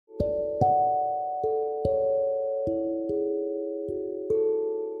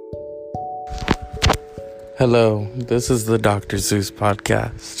Hello, this is the Dr. Zeus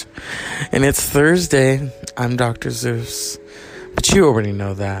podcast. And it's Thursday. I'm Dr. Zeus. But you already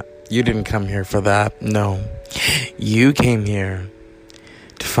know that. You didn't come here for that. No. You came here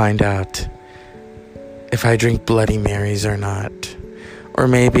to find out if I drink Bloody Marys or not. Or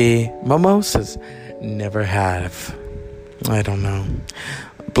maybe mimosas. Never have. I don't know.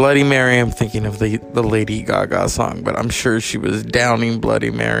 Bloody Mary, I'm thinking of the Lady Gaga song, but I'm sure she was downing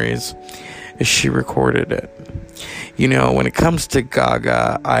Bloody Marys as she recorded it. You know, when it comes to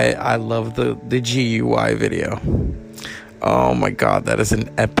Gaga, I love the GUI video. Oh my God, that is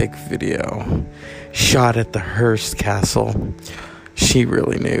an epic video. Shot at the Hearst Castle. She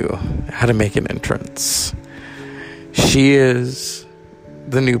really knew how to make an entrance. She is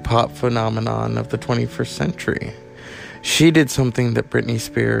the new pop phenomenon of the 21st century. She did something that Britney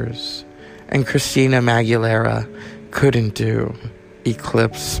Spears and Christina Aguilera couldn't do.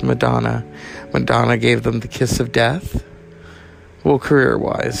 Eclipse Madonna. Madonna gave them the kiss of death. Well,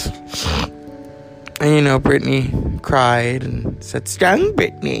 career-wise. And you know, Britney cried and said, "Strong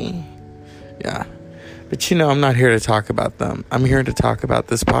Britney." Yeah. But you know, I'm not here to talk about them. I'm here to talk about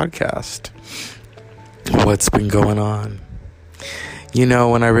this podcast. What's been going on? You know,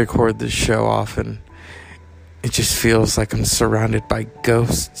 when I record this show often, it just feels like I'm surrounded by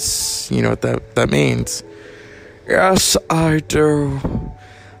ghosts. You know what that means? Yes, I do.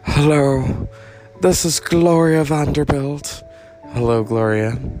 Hello, this is Gloria Vanderbilt. Hello,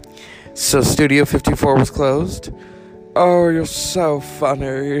 Gloria. So, Studio 54 was closed? Oh, you're so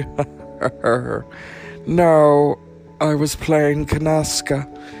funny. No, I was playing Kanaska,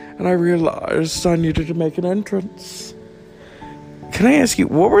 and I realized I needed to make an entrance. Can I ask you,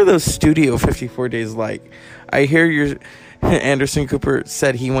 what were those Studio 54 days like? I hear Anderson Cooper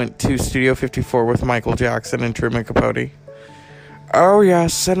said he went to Studio 54 with Michael Jackson and Truman Capote. Oh,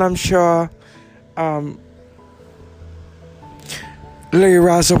 yes, and I'm sure Lee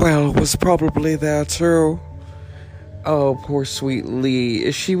Radziwill was probably there, too. Oh, poor sweet Lee.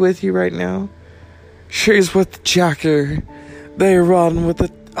 Is she with you right now? She's with Jackie. They run with a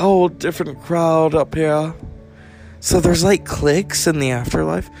whole different crowd up here. So there's like cliques in the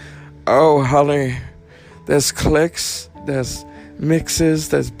afterlife? Oh, honey. There's cliques, there's mixes,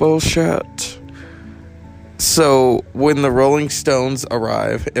 there's bullshit. So, when the Rolling Stones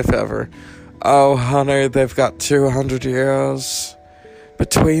arrive, if ever, oh, honey, they've got 200 years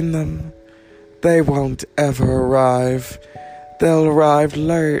between them. They won't ever arrive. They'll arrive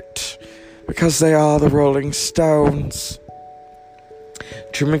late because they are the Rolling Stones.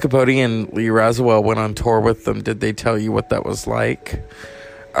 Truman Capote and Lee Radziwill went on tour with them. Did they tell you what that was like?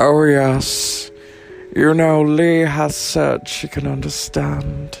 Oh, yes. You know, Lee has said she can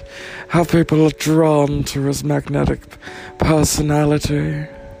understand how people are drawn to his magnetic personality,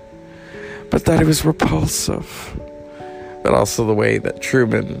 but that he was repulsive. But also the way that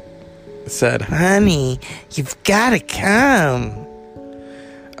Truman said, "Honey, you've got to come."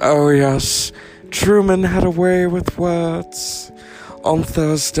 Oh, yes, Truman had a way with words on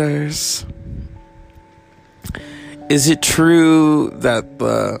Thursdays. Is it true that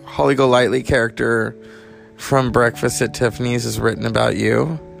the Holly Golightly character from Breakfast at Tiffany's is written about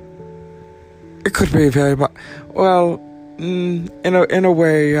you? It could be very much. Well, in a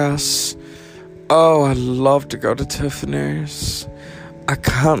way, yes. Oh, I love to go to Tiffany's. I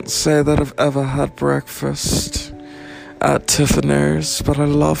can't say that I've ever had breakfast at Tiffany's, but I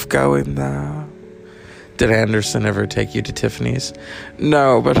love going there. Did Anderson ever take you to Tiffany's?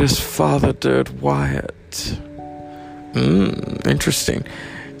 No, but his father did, Wyatt. Interesting.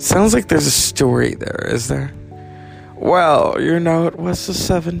 Sounds like there's a story there, is there? Well, you know, it was the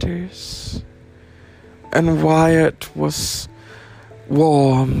 70s. And Wyatt was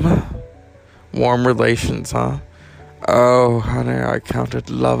warm. Warm relations, huh? Oh, honey, I counted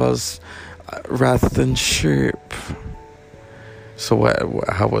lovers rather than sheep. So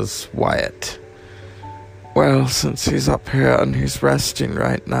how was Wyatt? Well, since he's up here and he's resting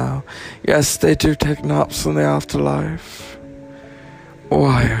right now, yes, they do take naps in the afterlife.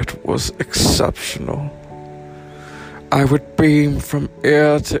 Wyatt was exceptional. I would beam from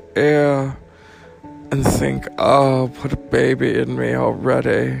ear to ear and think, oh, put a baby in me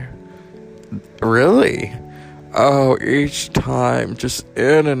already. Really? Oh, each time, just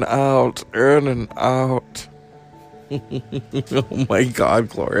in and out, in and out. Oh my God,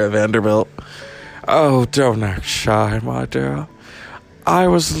 Gloria Vanderbilt. Oh, don't act shy, my dear. I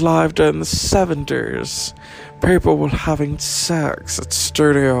was alive in the 70s. People were having sex at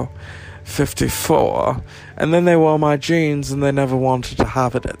Studio 54. And then they wore my jeans and they never wanted to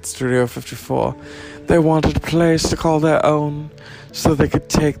have it at Studio 54. They wanted a place to call their own so they could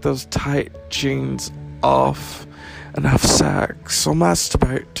take those tight jeans off and have sex or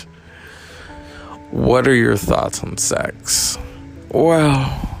masturbate. What are your thoughts on sex?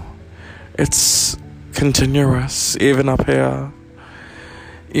 Well, it's continuous, even up here.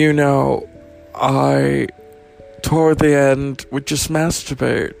 You know, I, toward the end, would just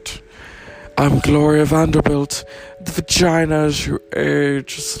masturbate. I'm Gloria Vanderbilt. The vagina as you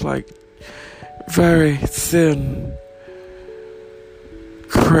age is like very thin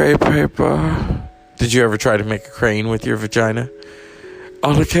cray paper. Did you ever try to make a crane with your vagina?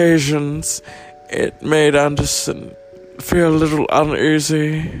 On occasions, it made Anderson feel a little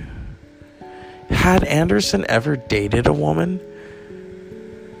uneasy. Had Anderson ever dated a woman?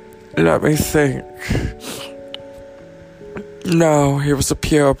 Let me think. No, he was a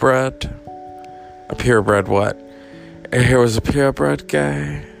purebred. A purebred what? He was a purebred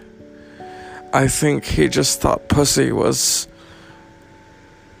gay. I think he just thought pussy was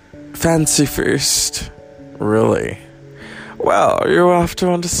fancy feast. Really? Well, you have to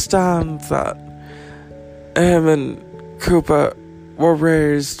understand that him and Cooper were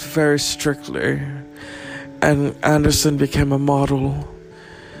raised very strictly, and Anderson became a model,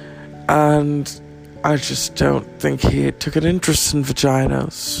 and I just don't think he took an interest in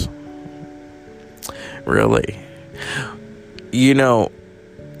vaginas. Really? You know,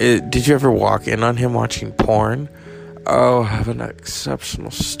 did you ever walk in on him watching porn? Oh, I have an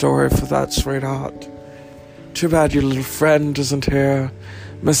exceptional story for that, sweetheart. Too bad your little friend isn't here,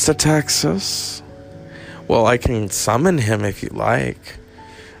 Mr. Texas. Well, I can summon him if you like.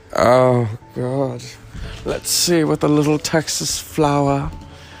 Oh, God. Let's see what the little Texas flower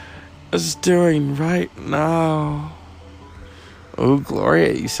is doing right now. Oh,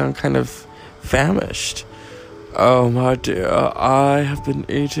 Gloria, you sound kind of famished. Oh, my dear, I have been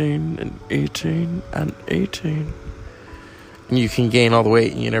eating and eating and eating. And you can gain all the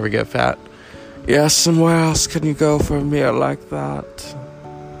weight and you never get fat. Yes, and where else can you go for a meal like that?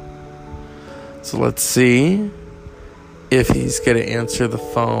 So let's see if he's going to answer the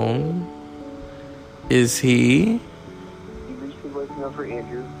phone. Is he?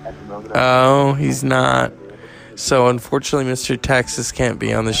 Oh, he's not. So unfortunately, Mr. Texas can't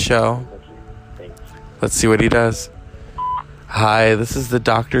be on the show. Let's see what he does. Hi, this is the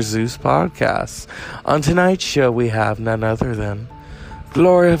Dr. Zeus podcast. On tonight's show, we have none other than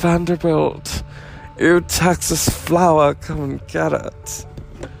Gloria Vanderbilt. You Texas flower, come and get it.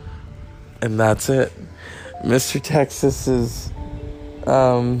 And that's it. Mr. Texas is,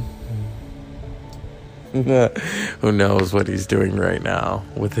 who knows what he's doing right now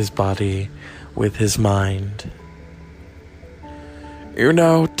with his body, with his mind. You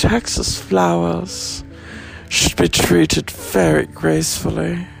know, Texas flowers should be treated very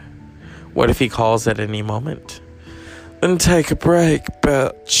gracefully. What if he calls at any moment? Then take a break,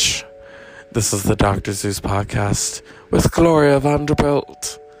 bitch. This is the Dr. Zeus podcast with Gloria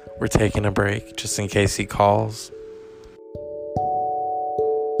Vanderbilt. We're taking a break just in case he calls.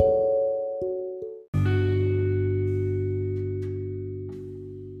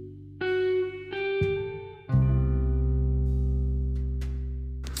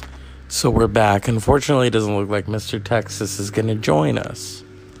 So we're back. Unfortunately, it doesn't look like Mr. Texas is going to join us.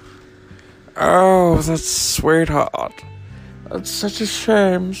 Oh, that's sweetheart. That's such a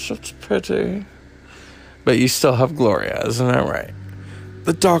shame, such pity. But you still have Gloria, isn't that right?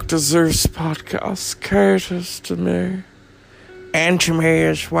 The Dr. Zeus podcast caters to me. And to me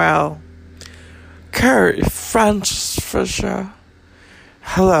as well. Carrie Francis Fisher.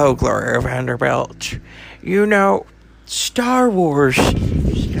 Hello, Gloria Vanderbilt. You know, Star Wars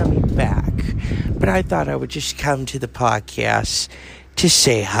is coming back, but I thought I would just come to the podcast to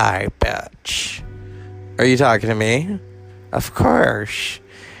say hi, bitch. Are you talking to me? Of course.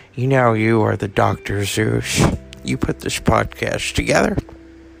 You know you are the Dr. Zeus. You put this podcast together.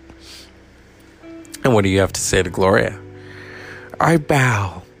 And what do you have to say to Gloria? I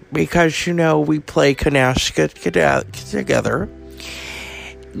bow, because, you know, we play Kanaska together.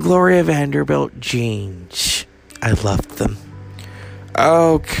 Gloria Vanderbilt jeans. I loved them.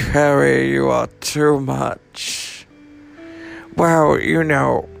 Oh, Carrie, you are too much. Well, you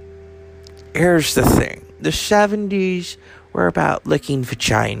know, here's the thing. The 70s were about licking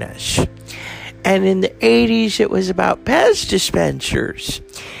vaginas. And in the 80s, it was about Pez dispensers.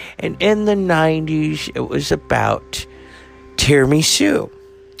 And in the 90s, it was about tiramisu.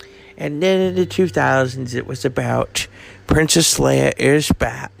 And then in the 2000s, it was about Princess Leia is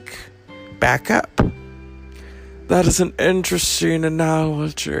back. Back up. That is an interesting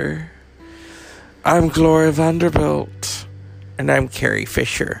analogy. I'm Gloria Vanderbilt. And I'm Carrie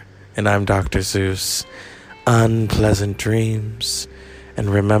Fisher. And I'm Dr. Zeus. Unpleasant dreams And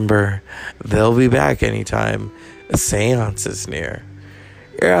remember, they'll be back anytime a seance is near.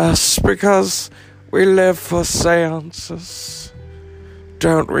 Yes, because we live for seances,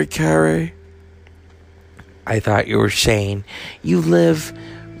 don't we, Carrie? I thought you were saying you live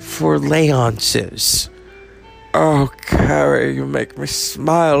for leonces. Oh, Carrie, you make me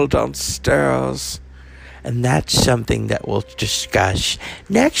smile downstairs. And that's something that we'll discuss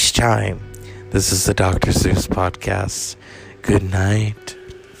next time. This is the Dr. Zeus Podcast. Good night.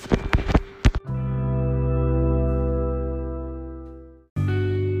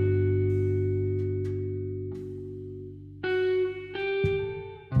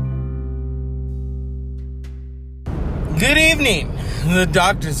 Good evening. The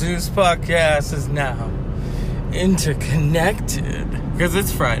Dr. Zeus Podcast is now interconnected because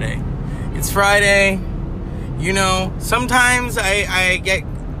it's Friday. It's Friday. You know, sometimes I get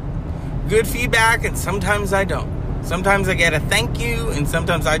good feedback and sometimes I don't. Sometimes I get a thank you and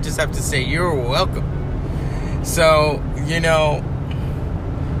sometimes I just have to say you're welcome. So, you know,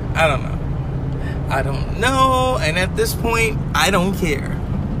 I don't know. And at this point, I don't care.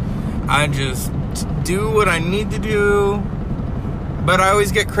 I just do what I need to do. But I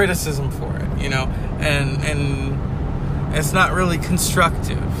always get criticism for it, you know. And it's not really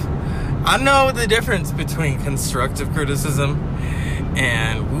constructive. I know the difference between constructive criticism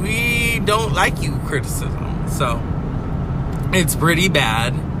and we don't like you criticism. So it's pretty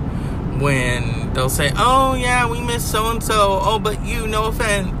bad when they'll say, oh yeah, we miss so-and-so. Oh, but you, no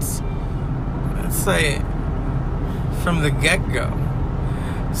offense. It's like from the get-go.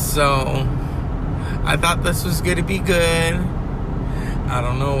 So I thought this was going to be good. I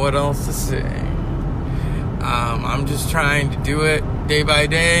don't know what else to say. I'm just trying to do it day by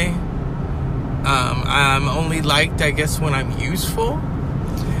day. I'm only liked, I guess, when I'm useful.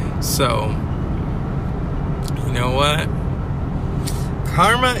 So, you know what?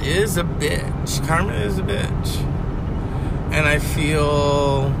 Karma is a bitch. Karma is a bitch. And I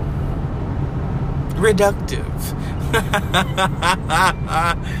feel reductive.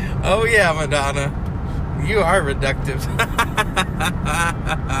 Oh yeah, Madonna. You are reductive.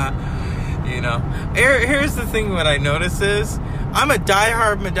 You know, here's the thing. What I notice is I'm a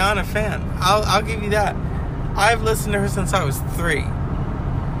diehard Madonna fan. I'll give you that. I've listened to her since I was 3,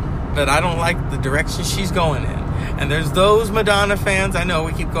 but I don't like the direction she's going in. And there's those Madonna fans. I know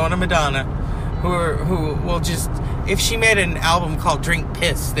we keep going to Madonna, who will just, if she made an album called Drink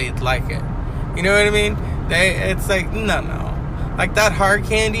Piss, they'd like it. You know what I mean? It's like no. Like that Hard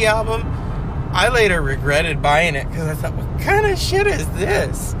Candy album, I later regretted buying it because I thought, what kind of shit is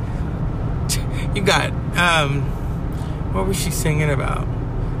this? You got, what was she singing about?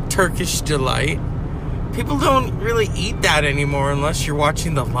 Turkish Delight. People don't really eat that anymore unless you're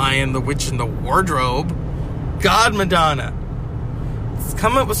watching The Lion, the Witch, and the Wardrobe. God, Madonna. Let's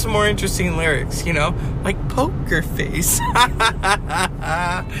come up with some more interesting lyrics, you know? Like Poker Face.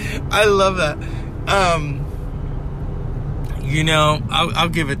 I love that. You know, I'll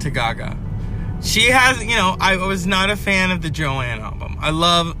give it to Gaga. She has, you know, I was not a fan of the Joanne album. I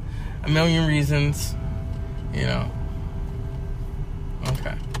love A Million Reasons, you know.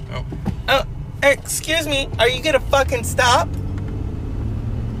 Okay. Oh, excuse me. Are you gonna fucking stop?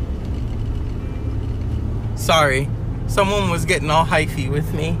 Sorry. Someone was getting all hyphy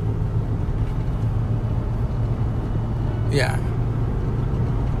with me. Yeah.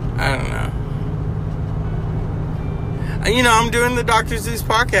 I don't know. You know, I'm doing the Dr. Zeus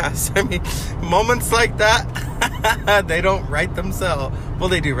podcast. I mean, moments like that, they don't write themselves. Well,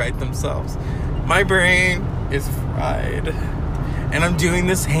 they do write themselves. My brain is fried. And I'm doing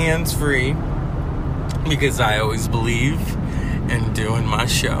this hands-free because I always believe in doing my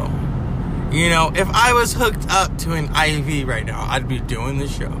show. You know, if I was hooked up to an IV right now, I'd be doing the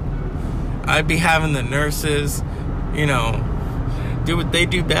show. I'd be having the nurses, you know, do what they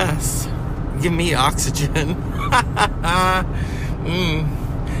do best. Give me oxygen.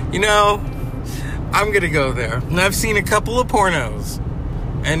 You know, I'm going to go there. And I've seen a couple of pornos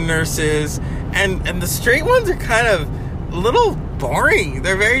and nurses. And the straight ones are kind of a little boring.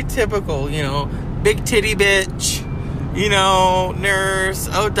 They're very typical, you know. Big titty bitch. You know, nurse,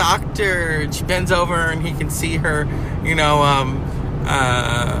 oh, doctor. She bends over and he can see her, you know,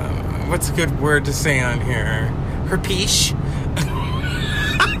 what's a good word to say on here? Her peesh.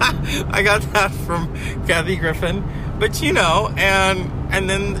 I got that from Kathy Griffin. But, you know, and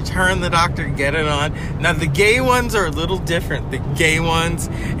then her and the doctor get it on. Now, the gay ones are a little different. The gay ones,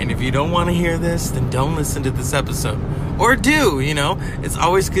 and if you don't want to hear this, then don't listen to this episode. Or do, you know. It's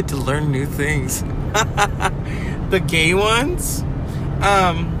always good to learn new things. The gay ones,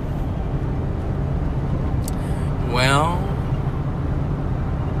 well,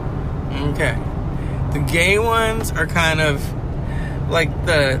 Okay. The gay ones are kind of like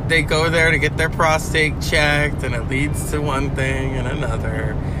they go there to get their prostate checked, and it leads to one thing and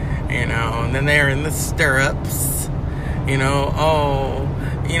another, and then they're in the stirrups,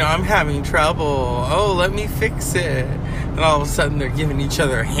 I'm having trouble. Oh, let me fix it. And all of a sudden they're giving each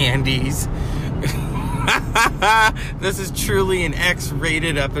other handies. This is truly an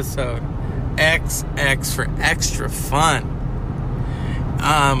X-rated episode. XX for extra fun.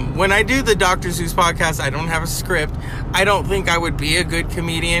 When I do the Dr. Zeus podcast, I don't have a script. I don't think I would be a good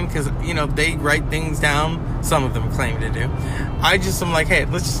comedian because, they write things down. Some of them claim to do. I'm like, hey,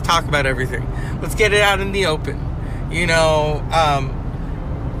 let's just talk about everything. Let's get it out in the open.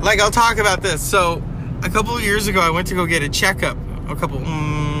 I'll talk about this. So, a couple of years ago, I went to go get a checkup.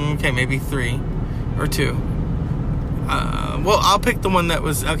 Maybe 3 or 2. I'll pick the one that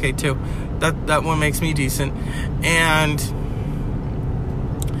was, 2. That one makes me decent. And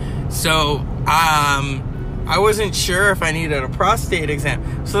so, I wasn't sure if I needed a prostate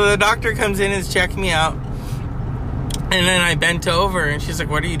exam. So the doctor comes in and is checking me out. And then I bent over and she's like,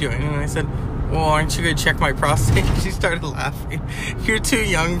 what are you doing? And I said, well, aren't you going to check my prostate? She started laughing. You're too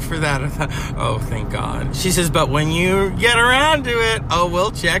young for that. I thought, oh, thank God. She says, but when you get around to it,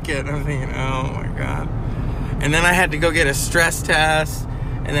 we'll check it. I'm thinking, oh my God. And then I had to go get a stress test.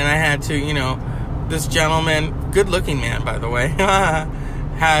 And then I had to, this gentleman, good looking man, by the way,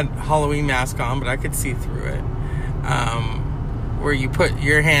 had Halloween mask on, but I could see through it. Where you put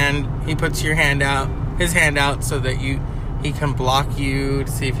your hand, he puts your hand out, his hand out so that he can block you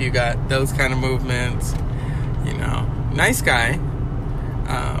to see if you got those kind of movements. Nice guy.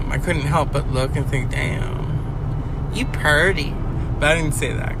 I couldn't help but look and think, damn, you purty. But I didn't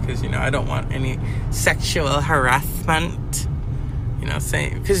say that because, I don't want any sexual harassment.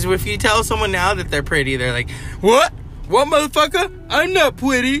 Because if you tell someone now that they're pretty, they're like, what? What, motherfucker? I'm not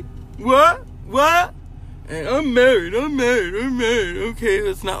pretty. What? And I'm married. Okay,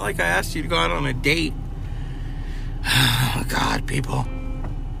 it's not like I asked you to go out on a date. Oh, God, people.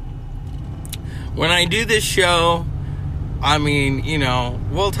 When I do this show,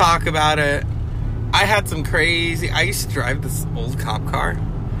 we'll talk about it. I had some I used to drive this old cop car.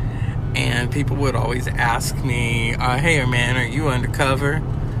 And people would always ask me, hey, man, are you undercover?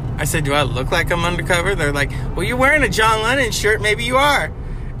 I said, do I look like I'm undercover? They're like, well, you're wearing a John Lennon shirt. Maybe you are.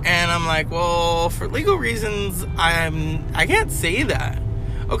 And I'm like, well, for legal reasons, I can't say that.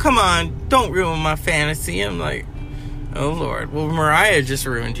 Oh, come on. Don't ruin my fantasy. I'm like, oh, Lord. Well, Mariah just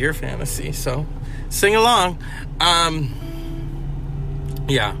ruined your fantasy. So sing along.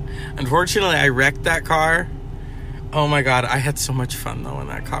 Yeah. Unfortunately, I wrecked that car. Oh my God, I had so much fun though in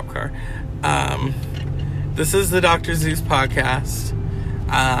that cop car. This is the Dr. Zeus podcast.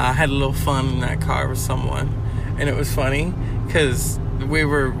 I had a little fun in that car with someone, and it was funny because we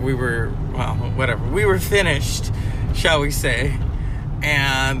were finished, shall we say,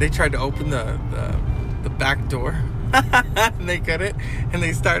 and they tried to open the back door, and they couldn't, and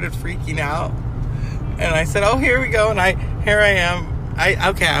they started freaking out, and I said, oh, here we go, and here I am.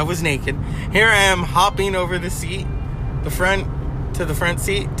 I was naked. Here I am hopping over the seat, the front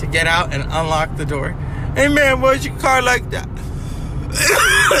seat to get out and unlock the door. Hey man, why's your car like that?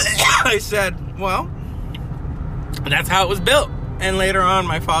 I said, well, that's how it was built. And later on,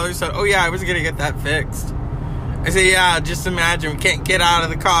 my father said, oh yeah, I was gonna get that fixed. I said, yeah, just imagine, we can't get out of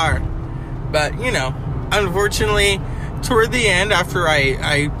the car. But, unfortunately, toward the end, after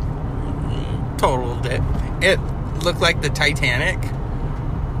I totaled it, it looked like the Titanic.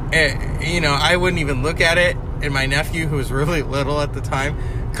 I wouldn't even look at it. And my nephew, who was really little at the time,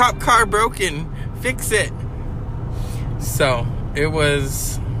 cop car broken, fix it. So it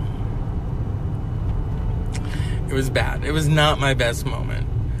was bad. It was not my best moment.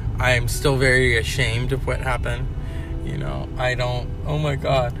 I am still very ashamed of what happened. Oh my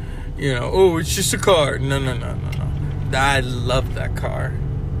God, it's just a car. No. I love that car,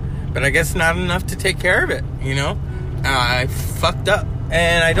 but I guess not enough to take care of it. I fucked up.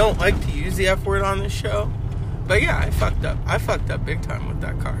 And I don't like to use the F word on this show. But yeah, I fucked up. I fucked up big time with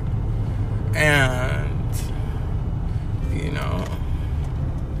that car. And,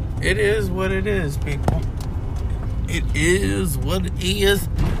 it is what it is, people. It is what it is.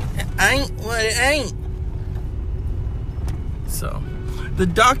 It ain't what it ain't. So, the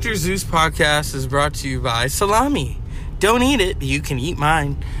Dr. Zeus podcast is brought to you by Salami. Don't eat it. You can eat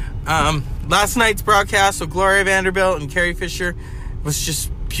mine. Last night's broadcast with Gloria Vanderbilt and Carrie Fisher was just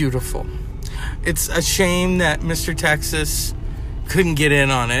beautiful. It's a shame that Mr. Texas couldn't get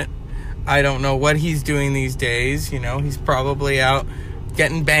in on it. I don't know what he's doing these days. He's probably out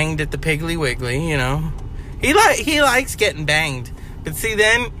getting banged at the Piggly Wiggly. He likes getting banged. But see,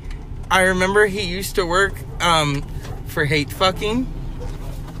 then I remember he used to work for Hate Fucking,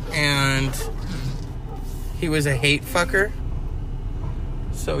 and he was a hate fucker.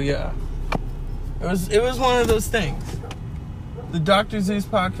 So yeah, it was one of those things. The Dr. Zeus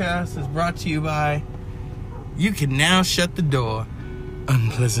podcast is brought to you by You Can Now Shut the Door.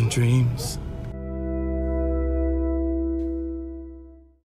 Unpleasant dreams.